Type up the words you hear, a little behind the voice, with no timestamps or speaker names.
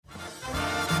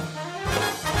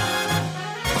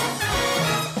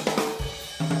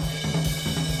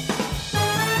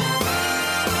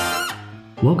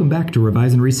Welcome back to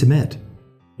Revise and Resubmit,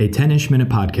 a 10-ish minute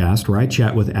podcast where I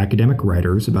chat with academic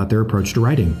writers about their approach to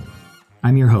writing.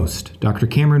 I'm your host, Dr.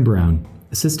 Cameron Brown,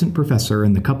 assistant professor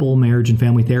in the Couple, Marriage, and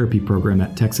Family Therapy program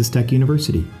at Texas Tech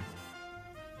University.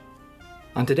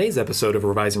 On today's episode of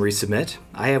Revise and Resubmit,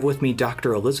 I have with me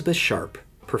Dr. Elizabeth Sharp,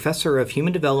 professor of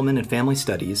Human Development and Family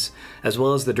Studies, as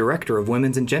well as the director of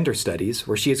Women's and Gender Studies,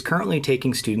 where she is currently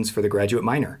taking students for the graduate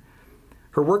minor.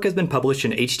 Her work has been published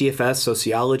in HDFS,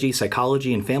 Sociology,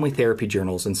 Psychology, and Family Therapy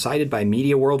journals and cited by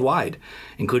media worldwide,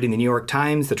 including the New York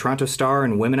Times, the Toronto Star,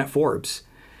 and Women at Forbes.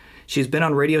 She's been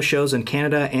on radio shows in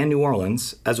Canada and New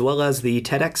Orleans, as well as the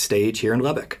TEDx stage here in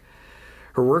Lubbock.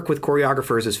 Her work with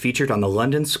choreographers is featured on the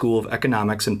London School of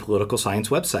Economics and Political Science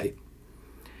website.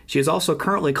 She is also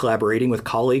currently collaborating with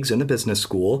colleagues in the business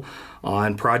school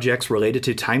on projects related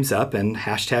to Time's Up and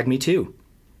 #MeToo.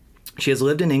 She has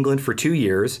lived in England for 2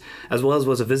 years, as well as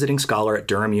was a visiting scholar at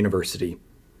Durham University.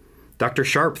 Dr.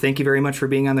 Sharp, thank you very much for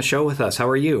being on the show with us. How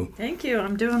are you? Thank you.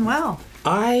 I'm doing well.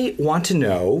 I want to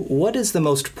know, what is the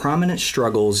most prominent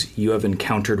struggles you have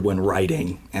encountered when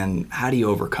writing, and how do you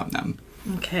overcome them?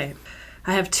 Okay.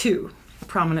 I have two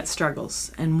prominent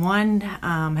struggles, and one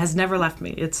has never left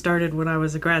me. It started when I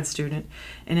was a grad student,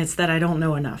 and it's that I don't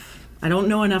know enough. I don't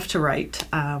know enough to write.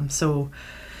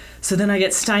 So then I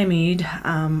get stymied.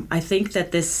 I think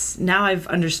that this, now I've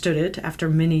understood it after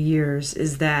many years,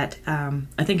 is that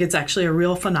I think it's actually a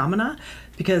real phenomena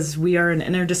because we are an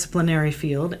interdisciplinary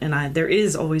field and there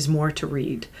is always more to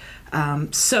read.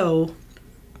 So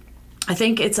I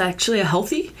think it's actually a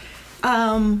healthy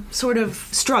sort of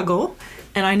struggle,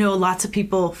 and I know lots of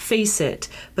people face it,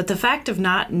 but the fact of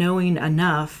not knowing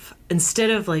enough, instead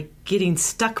of like getting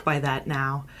stuck by that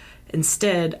now,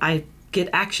 instead I get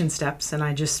action steps and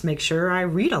I just make sure I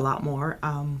read a lot more.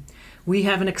 We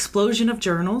have an explosion of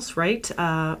journals, right?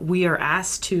 We are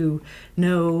asked to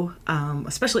know,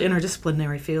 especially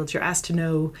interdisciplinary fields, you're asked to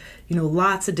know,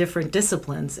 lots of different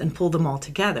disciplines and pull them all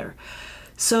together.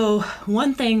 So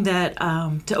one thing that,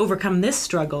 to overcome this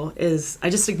struggle is I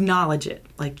just acknowledge it,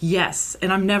 like, yes,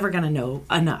 and I'm never gonna know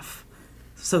enough.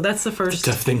 So that's the first. It's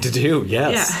a tough thing to do,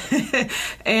 yes. Yeah.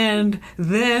 And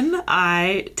then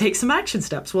I take some action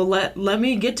steps. Well, let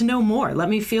me get to know more. Let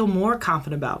me feel more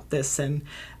confident about this. And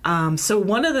so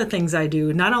one of the things I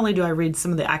do, not only do I read some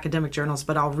of the academic journals,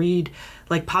 but I'll read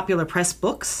like popular press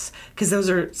books, because those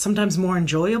are sometimes more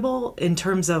enjoyable in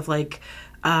terms of like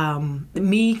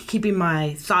me keeping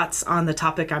my thoughts on the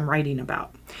topic I'm writing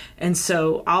about. And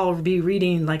so I'll be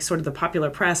reading like sort of the popular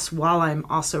press while I'm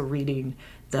also reading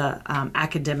the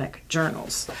academic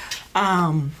journals.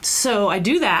 So I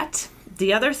do that.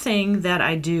 The other thing that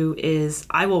I do is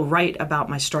I will write about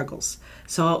my struggles.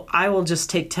 So I will just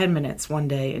take 10 minutes one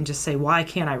day and just say, why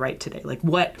can't I write today? Like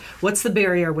what's the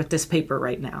barrier with this paper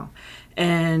right now?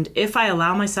 And if I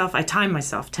allow myself, I time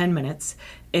myself 10 minutes.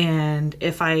 And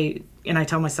I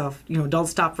tell myself, don't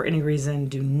stop for any reason.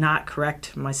 Do not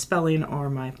correct my spelling or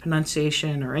my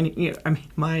pronunciation or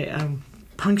my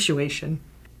punctuation.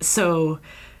 So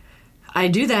I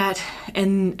do that,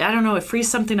 and I don't know, it frees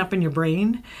something up in your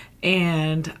brain,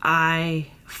 and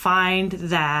I find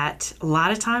that a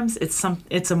lot of times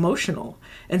it's emotional.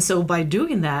 And so by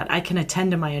doing that, I can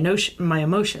attend to my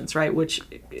emotions, right, which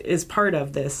is part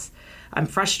of this. I'm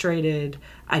frustrated.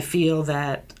 I feel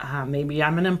that maybe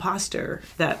I'm an imposter,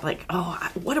 that like,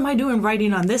 what am I doing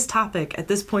writing on this topic at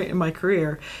this point in my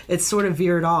career? It's sort of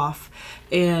veered off.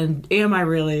 And am I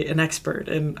really an expert?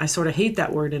 And I sort of hate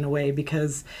that word in a way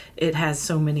because it has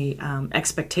so many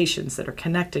expectations that are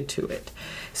connected to it.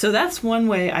 So that's one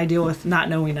way I deal with not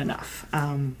knowing enough.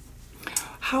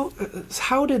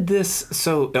 How did this,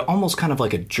 so almost kind of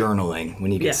like a journaling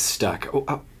when you get stuck.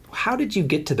 How did you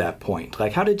get to that point?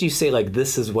 Like, how did you say, like,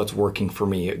 this is what's working for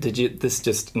me? This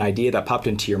just an idea that popped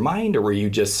into your mind, or were you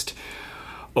just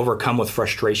overcome with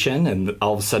frustration and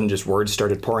all of a sudden just words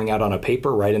started pouring out on a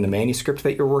paper right in the manuscript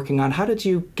that you're working on? How did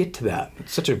you get to that?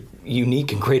 It's such a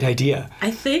unique and great idea.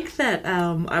 I think that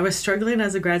I was struggling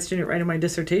as a grad student writing my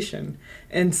dissertation,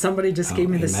 and somebody just gave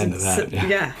me this.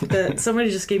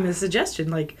 Somebody just gave me the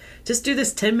suggestion, like, just do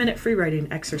this 10-minute free writing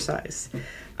exercise.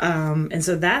 And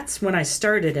so that's when I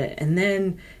started it. And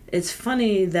then it's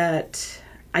funny that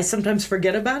I sometimes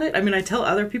forget about it. I mean, I tell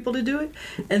other people to do it,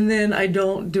 and then I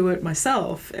don't do it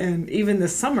myself. And even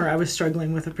this summer, I was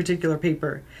struggling with a particular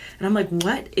paper. And I'm like,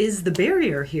 what is the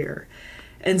barrier here?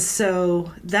 And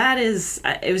so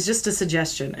it was just a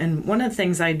suggestion. And one of the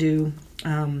things I do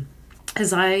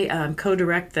is I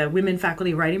co-direct the Women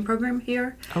Faculty Writing Program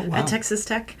here at Texas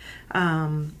Tech.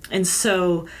 And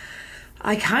so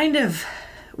I kind of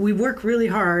we work really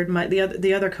hard.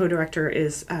 The other co-director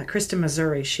is Kristen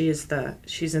Missouri. She's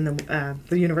in the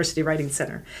University Writing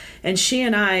Center, and she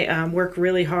and I work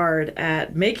really hard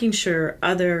at making sure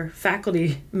other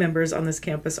faculty members on this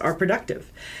campus are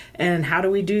productive. And how do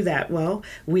we do that? Well,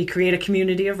 we create a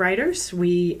community of writers.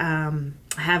 We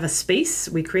have a space.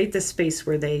 We create this space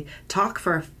where they talk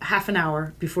for half an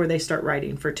hour before they start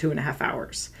writing for 2.5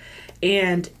 hours.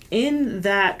 And in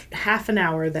that half an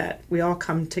hour that we all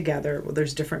come together, well,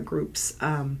 there's different groups.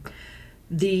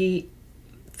 The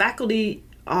faculty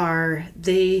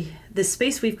the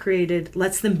space we've created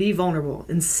lets them be vulnerable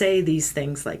and say these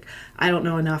things like, I don't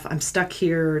know enough, I'm stuck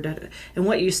here. And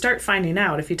what you start finding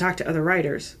out, if you talk to other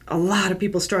writers, a lot of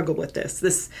people struggle with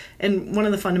this. And one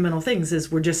of the fundamental things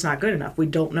is we're just not good enough. We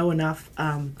don't know enough.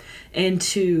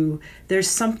 There's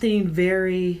something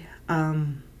very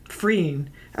freeing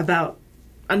about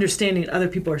understanding other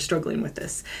people are struggling with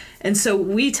this. And so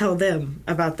we tell them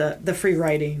about the free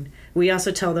writing. We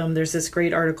also tell them there's this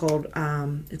great article,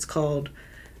 it's called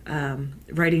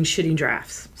Writing Shitty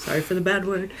Drafts. Sorry for the bad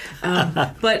word.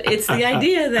 But it's the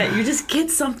idea that you just get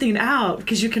something out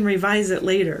because you can revise it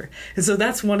later. And so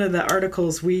that's one of the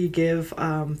articles we give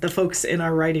the folks in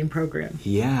our writing program.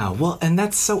 Yeah, well, and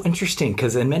that's so interesting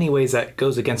because in many ways that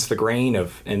goes against the grain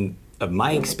of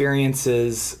my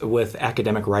experiences with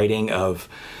academic writing of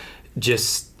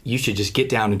you should just get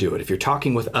down and do it. If you're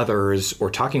talking with others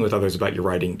or talking with others about your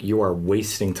writing, you are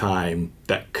wasting time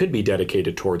that could be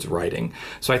dedicated towards writing.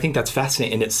 So I think that's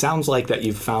fascinating. And it sounds like that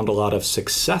you've found a lot of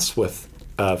success with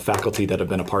faculty that have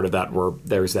been a part of that, where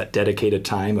there's that dedicated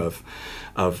time of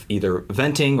either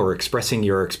venting or expressing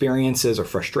your experiences or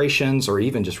frustrations or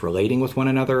even just relating with one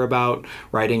another about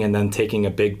writing and then taking a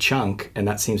big chunk, and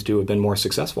that seems to have been more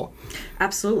successful.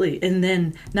 Absolutely. And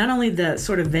then not only the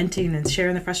sort of venting and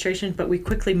sharing the frustration, but we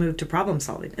quickly move to problem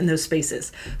solving in those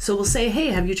spaces. So we'll say, hey,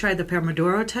 have you tried the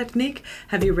Pomodoro technique?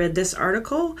 Have you read this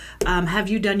article? Have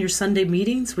you done your Sunday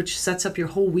meetings, which sets up your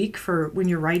whole week for when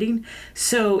you're writing?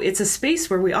 So it's a space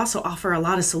where we also offer a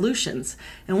lot of solutions.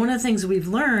 And one of the things we've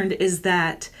learned is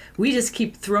that we just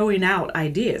keep throwing out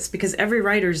ideas because every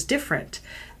writer is different.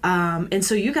 And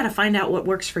so you got to find out what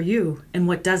works for you and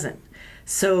what doesn't.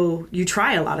 So you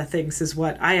try a lot of things is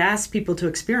what I ask people to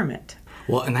experiment.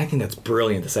 Well, and I think that's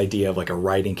brilliant, this idea of like a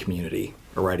writing community.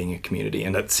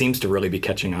 And that seems to really be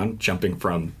catching on, jumping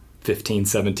from 15,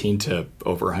 17 to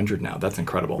over 100 now. That's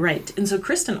incredible. Right. And so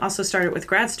Kristen also started with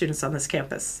grad students on this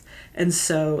campus. And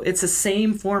so it's the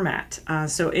same format.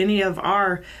 So any of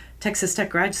our Texas Tech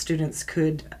grad students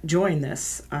could join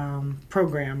this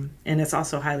program, and it's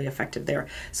also highly effective there.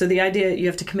 So the idea, you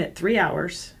have to commit 3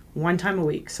 hours, one time a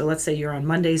week. So let's say you're on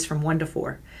Mondays from 1 to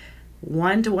 4.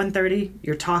 1 to 1:30,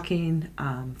 you're talking,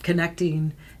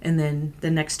 connecting, and then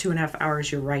the next 2.5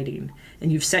 hours you're writing.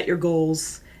 And you've set your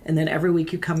goals, and then every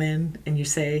week you come in and you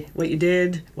say what you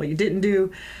did, what you didn't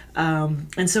do.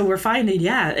 And so we're finding,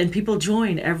 and people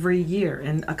join every year.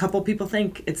 And a couple people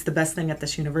think it's the best thing at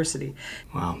this university.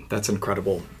 Wow, that's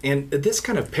incredible. And this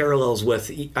kind of parallels with,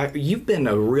 you've been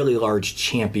a really large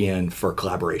champion for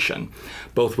collaboration,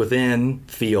 both within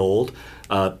field,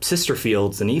 sister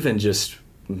fields, and even just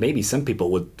maybe some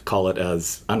people would call it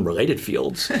as unrelated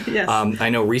fields. Yes. I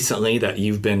know recently that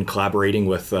you've been collaborating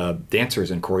with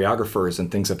dancers and choreographers and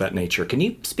things of that nature. Can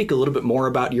you speak a little bit more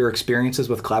about your experiences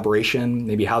with collaboration,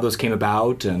 maybe how those came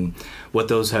about and what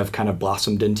those have kind of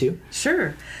blossomed into?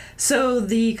 Sure. So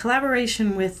the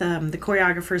collaboration with the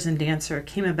choreographers and dancer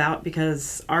came about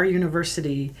because our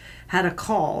university had a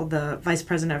call. The vice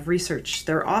president of research,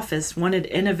 their office wanted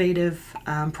innovative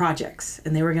projects,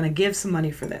 and they were going to give some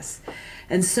money for this.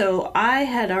 And so I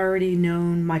had already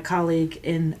known my colleague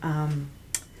in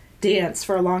dance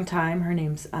for a long time. Her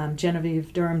name's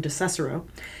Genevieve Durham de Cicero.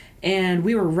 And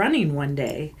we were running one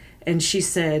day, and she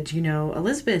said,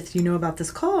 Elizabeth, you know about this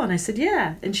call? And I said,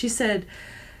 yeah. And she said,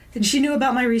 and she knew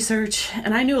about my research,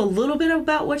 and I knew a little bit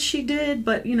about what she did,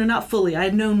 but, not fully. I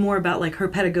had known more about, like, her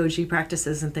pedagogy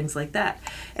practices and things like that.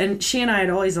 And she and I had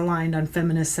always aligned on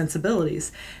feminist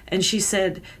sensibilities. And she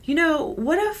said,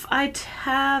 what if I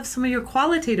have some of your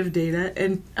qualitative data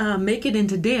and make it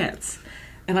into dance?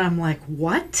 And I'm like,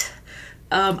 what?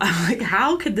 I'm like,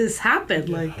 how could this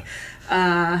happen?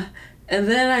 And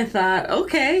then I thought,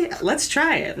 okay, let's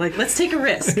try it. Let's take a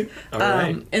risk. All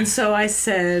right. And so I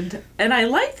said, and I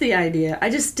liked the idea. I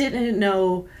just didn't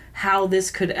know how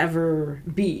this could ever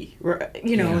be,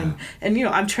 Yeah. and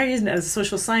I'm trained as a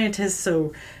social scientist,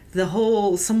 so the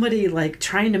whole somebody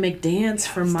trying to make dance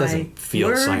from my doesn't feel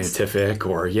words. Scientific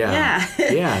or Yeah.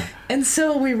 Yeah. And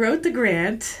so we wrote the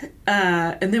grant,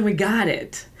 and then we got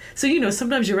it. So,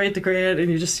 sometimes you write the grant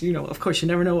and you just, of course, you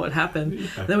never know what happened.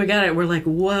 Yeah. Then we got it. We're like,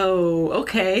 whoa,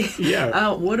 okay.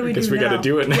 Yeah. What do we do now? I guess we got to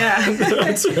do it now. Yeah.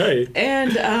 That's right.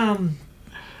 And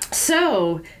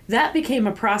so that became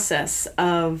a process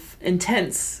of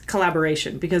intense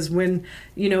collaboration because when,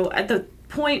 at the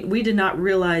point we did not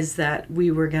realize that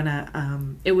we were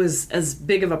gonna, it was as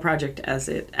big of a project as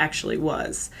it actually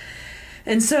was.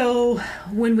 And so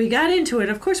when we got into it,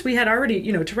 of course, we had already,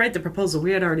 to write the proposal,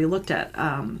 we had already looked at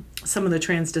some of the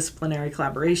transdisciplinary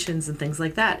collaborations and things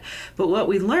like that. But what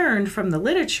we learned from the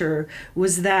literature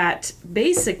was that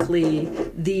basically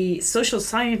the social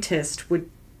scientist would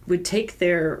take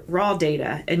their raw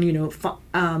data and,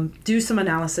 do some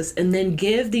analysis and then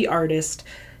give the artist,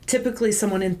 typically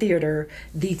someone in theater,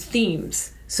 the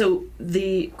themes. So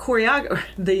the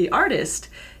artist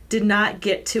did not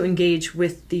get to engage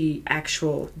with the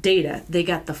actual data. They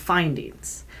got the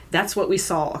findings. That's what we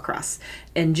saw across.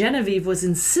 And Genevieve was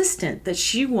insistent that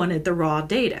she wanted the raw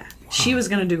data. Wow. She was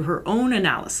going to do her own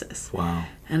analysis. Wow.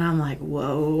 And I'm like,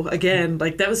 whoa, again,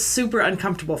 that was super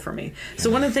uncomfortable for me. Yeah. So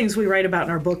one of the things we write about in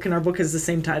our book, and our book is the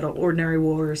same title, Ordinary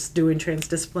Wars, Doing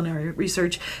Transdisciplinary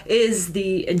Research, is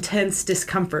the intense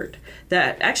discomfort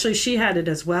that actually she had it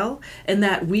as well, and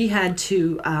that we had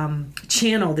to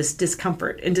channel this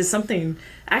discomfort into something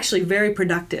actually very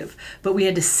productive. But we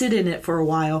had to sit in it for a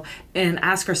while and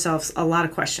ask ourselves a lot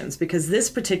of questions because this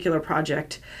particular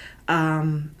project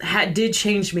did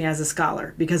change me as a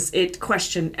scholar because it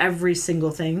questioned every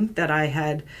single thing that I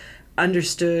had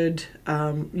understood,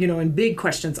 in big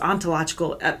questions,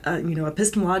 ontological,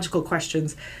 epistemological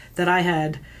questions that I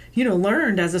had,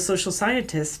 learned as a social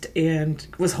scientist and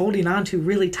was holding on to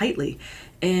really tightly.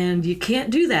 And you can't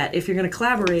do that if you're going to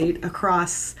collaborate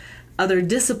across other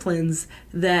disciplines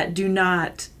that do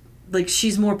not,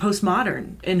 she's more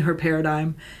postmodern in her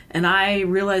paradigm. And I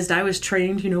realized I was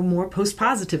trained, more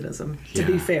post-positivism, to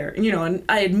be fair. And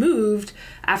I had moved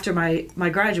after my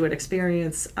graduate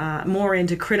experience more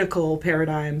into critical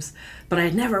paradigms, but I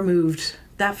had never moved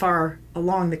that far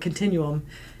along the continuum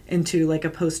into a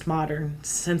postmodern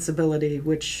sensibility,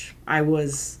 which I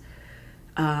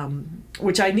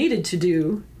needed to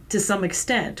do to some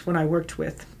extent when I worked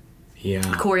with a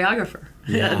choreographer,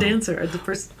 a dancer, a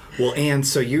person. Well, and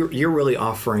so you're really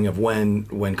offering of when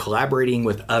collaborating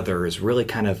with others, really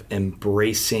kind of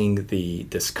embracing the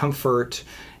discomfort,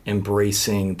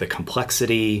 embracing the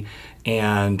complexity,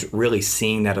 and really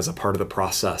seeing that as a part of the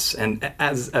process. And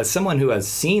as someone who has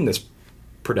seen this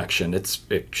production, it's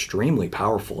extremely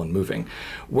powerful and moving.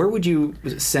 Where would you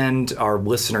send our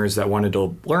listeners that wanted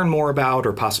to learn more about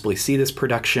or possibly see this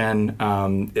production?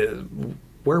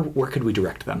 Where could we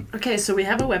direct them? Okay, so we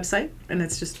have a website, and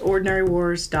it's just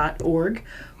ordinarywars.org,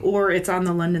 or it's on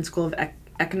the London School of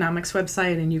Economics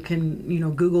website, and you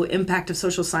can, Google Impact of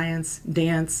Social Science,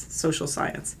 Dance, Social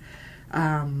Science.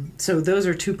 So those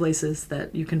are two places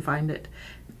that you can find it.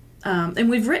 And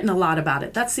we've written a lot about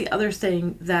it. That's the other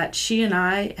thing, that she and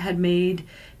I had made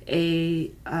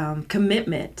a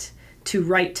commitment to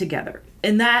write together.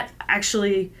 And that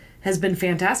actually has been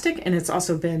fantastic, and it's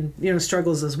also been,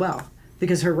 struggles as well.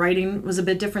 Because her writing was a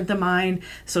bit different than mine.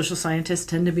 Social scientists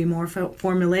tend to be more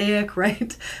formulaic,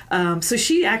 right? So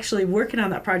she actually, working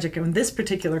on that project and this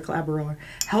particular collaborator,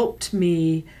 helped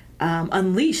me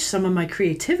unleash some of my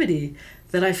creativity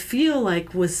that I feel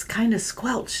like was kind of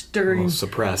squelched during...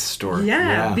 suppressed or...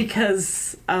 Yeah,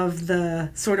 because of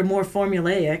the sort of more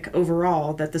formulaic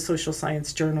overall that the social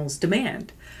science journals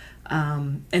demand.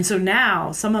 And so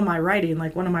now some of my writing,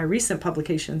 like one of my recent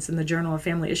publications in the Journal of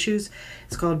Family Issues,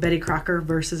 it's called Betty Crocker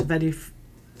versus Betty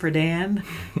Friedan,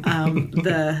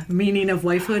 the meaning of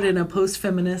wifehood in a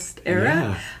post-feminist era.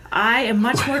 Yeah. I am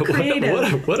much more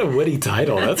creative. What a witty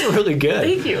title. That's really good.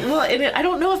 Thank you. Well, I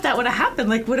don't know if that would have happened.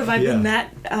 Would have I been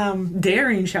that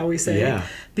daring, shall we say? Yeah.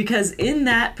 Because in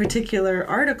that particular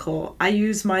article, I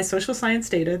use my social science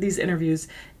data, these interviews,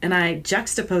 and I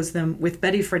juxtapose them with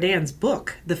Betty Friedan's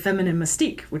book, The Feminine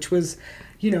Mystique, which was,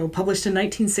 published in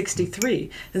 1963.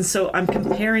 And so I'm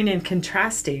comparing and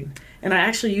contrasting. And I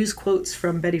actually use quotes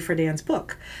from Betty Friedan's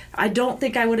book. I don't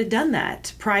think I would have done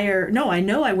that prior. No, I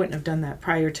know I wouldn't have done that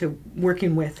prior to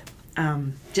working with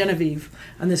Genevieve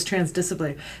on this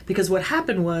transdisciplinary. Because what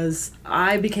happened was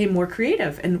I became more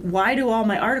creative. And why do all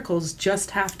my articles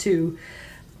just have to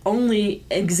only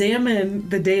examine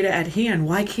the data at hand?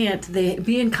 Why can't they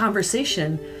be in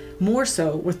conversation more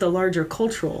so with the larger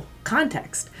cultural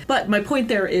context? But my point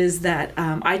there is that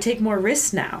I take more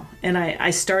risks now, and I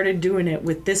started doing it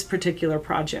with this particular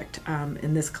project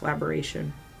in this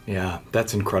collaboration. Yeah,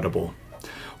 that's incredible.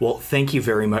 Well, thank you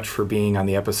very much for being on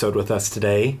the episode with us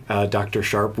today, Dr.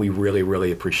 Sharp. We really,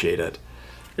 really appreciate it.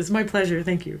 It's my pleasure.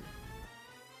 Thank you.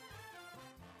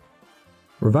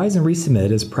 Revise and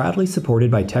Resubmit is proudly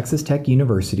supported by Texas Tech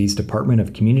University's Department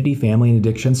of Community, Family, and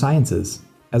Addiction Sciences,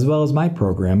 as well as my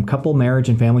program, Couple, Marriage,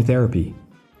 and Family Therapy.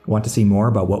 Want to see more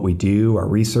about what we do, our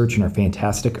research, and our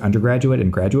fantastic undergraduate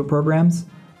and graduate programs?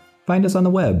 Find us on the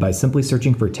web by simply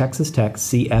searching for Texas Tech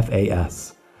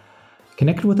CFAS.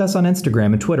 Connect with us on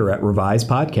Instagram and Twitter at Revise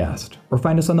Podcast, or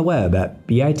find us on the web at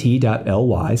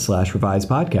bit.ly/Revise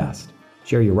Podcast.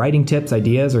 Share your writing tips,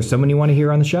 ideas, or someone you want to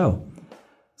hear on the show.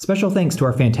 Special thanks to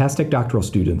our fantastic doctoral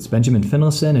students, Benjamin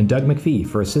Finlayson and Doug McPhee,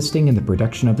 for assisting in the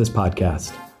production of this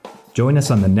podcast. Join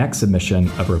us on the next submission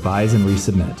of Revise and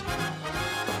Resubmit.